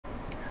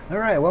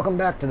Alright, welcome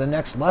back to the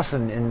next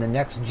lesson in the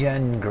Next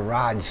Gen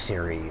Garage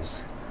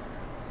series.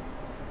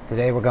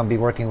 Today we're going to be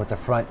working with the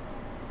front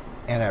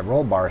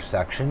anti-roll bar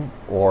section,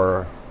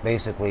 or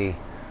basically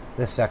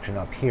this section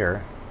up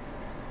here.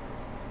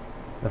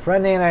 The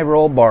front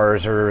anti-roll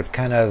bars are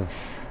kind of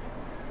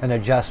an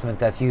adjustment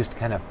that's used to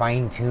kind of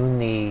fine-tune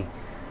the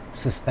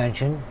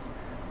suspension,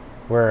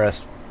 where a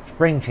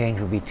spring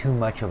change would be too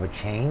much of a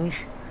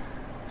change.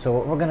 So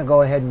what we're going to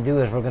go ahead and do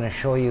is we're going to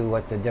show you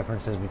what the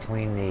differences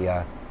between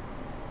the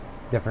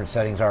different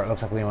settings are. It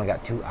looks like we only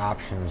got two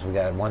options. We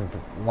got one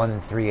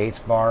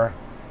 3/8 bar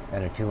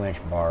and a 2-inch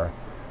bar.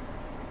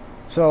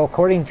 So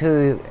according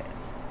to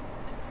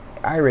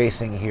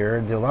iRacing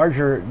here, the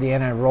larger the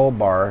anti-roll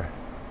bar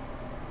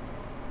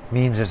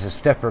means it's a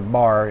stiffer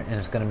bar and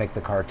it's going to make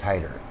the car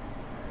tighter.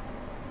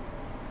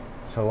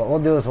 So what we'll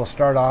do is we'll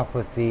start off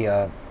with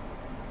the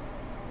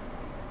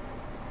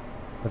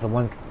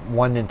 1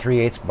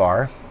 3/8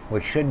 bar,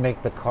 which should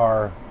make the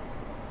car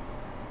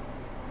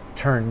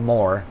turn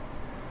more.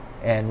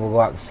 And we'll go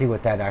out and see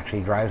what that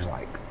actually drives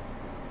like.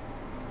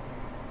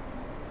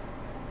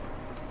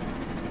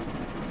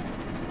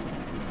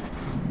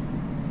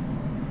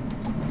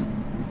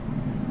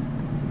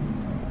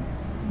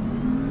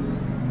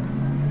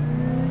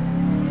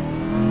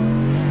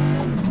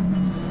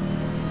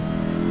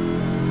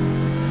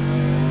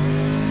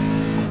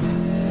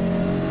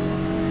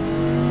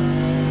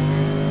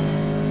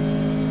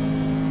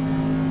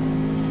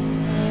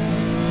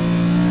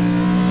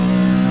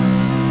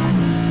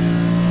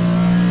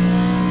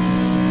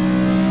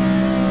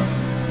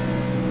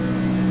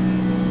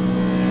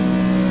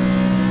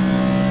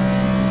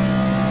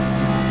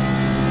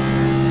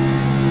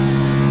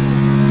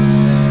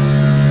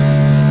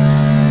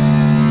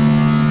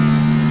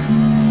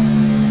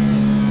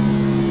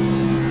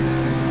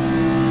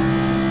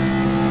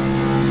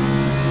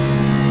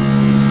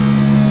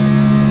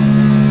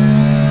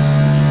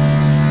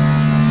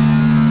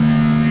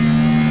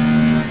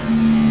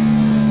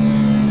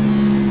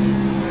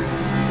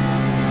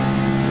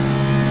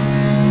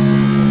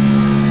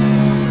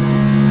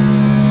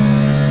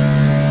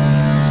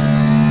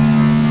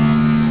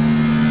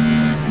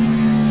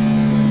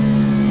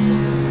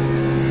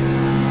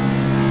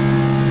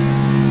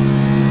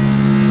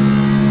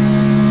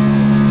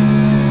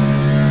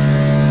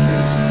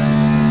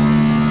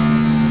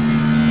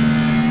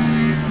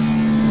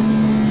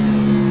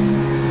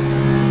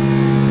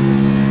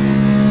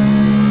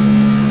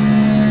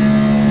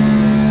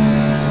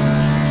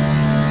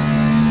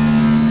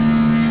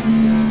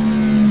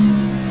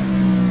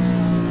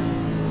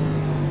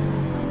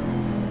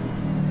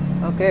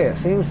 Okay, it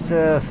seems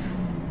to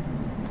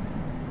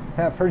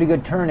have pretty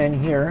good turn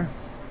in here.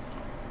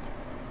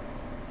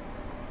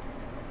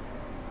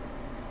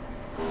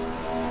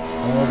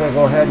 And we're going to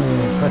go ahead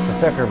and put the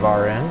thicker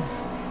bar in.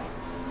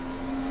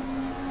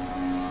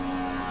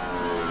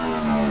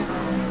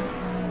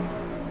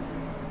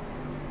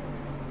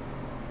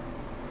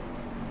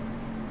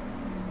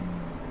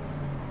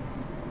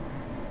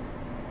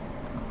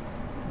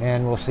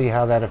 And we'll see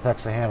how that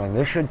affects the handling.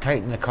 This should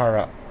tighten the car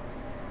up.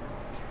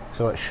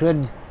 So it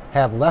should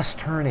have less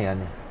turn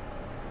in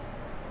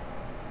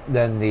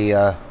than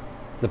the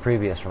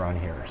previous run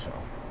here. So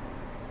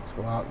let's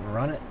go out and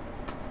run it.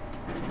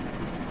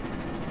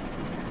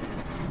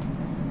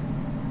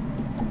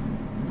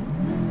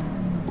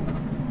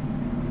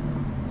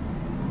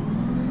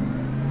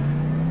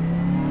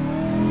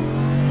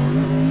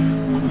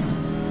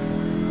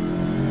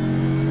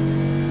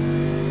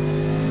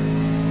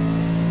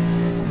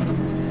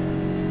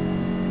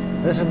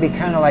 This would be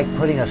kind of like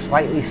putting a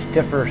slightly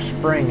stiffer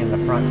spring in the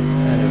front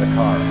end of the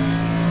car.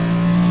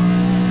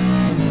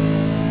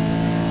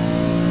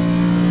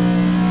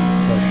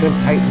 So it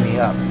should tighten me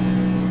up.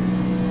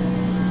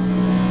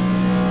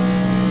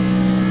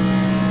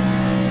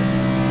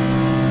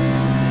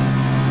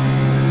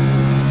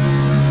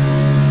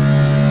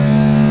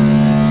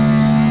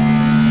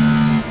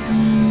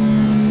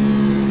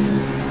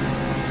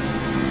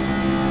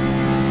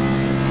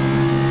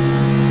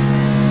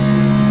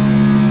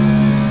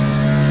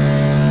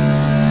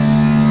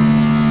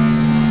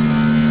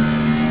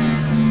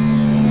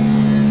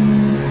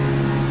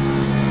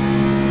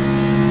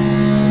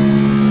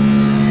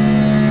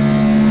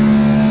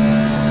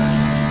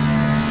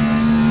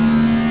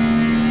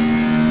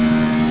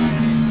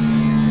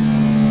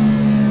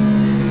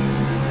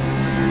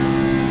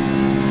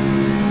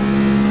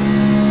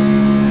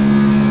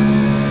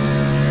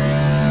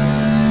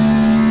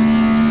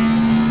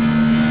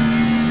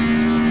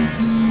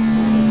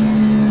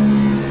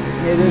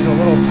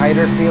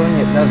 Tighter feeling.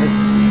 It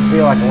doesn't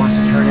feel like it wants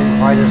to turn in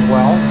quite as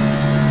well.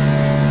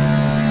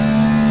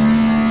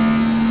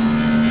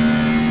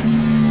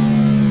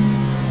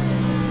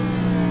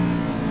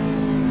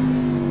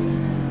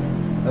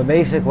 But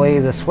basically,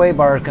 the sway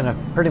bar is going to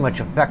pretty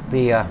much affect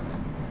the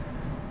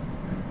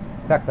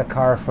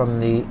car from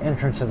the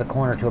entrance of the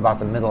corner to about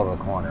the middle of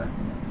the corner.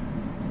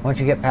 Once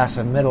you get past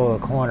the middle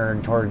of the corner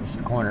and towards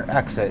the corner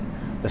exit,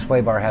 the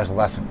sway bar has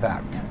less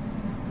effect.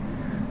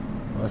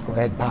 Let's go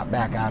ahead and pop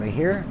back out of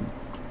here.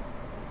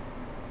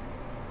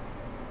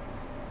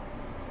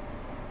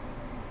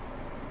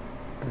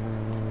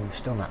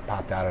 Still not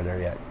popped out of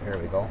there yet. There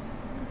we go.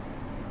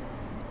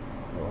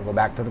 We'll go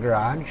back to the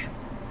garage.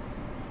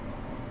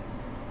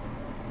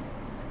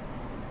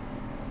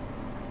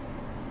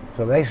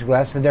 So basically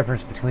that's the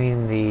difference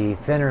between the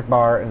thinner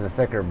bar and the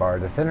thicker bar.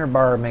 The thinner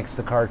bar makes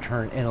the car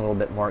turn in a little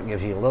bit more. It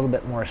gives you a little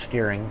bit more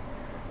steering,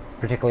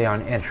 particularly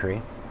on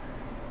entry.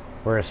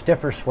 Where a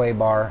stiffer sway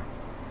bar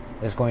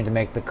is going to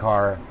make the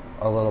car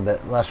a little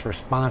bit less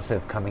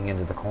responsive coming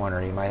into the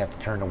corner. You might have to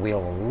turn the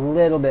wheel a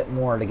little bit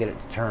more to get it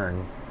to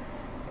turn.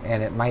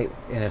 And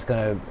it's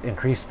going to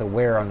increase the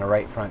wear on the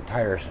right front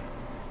tires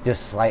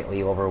just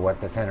slightly over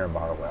what the thinner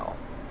bar will.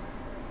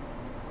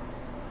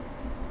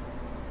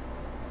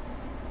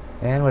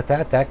 And with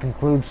that, that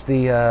concludes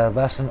the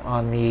lesson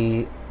on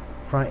the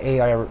front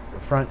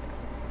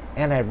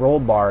anti-roll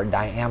bar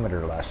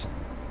diameter lesson.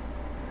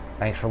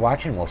 Thanks for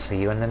watching. We'll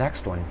see you in the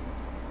next one.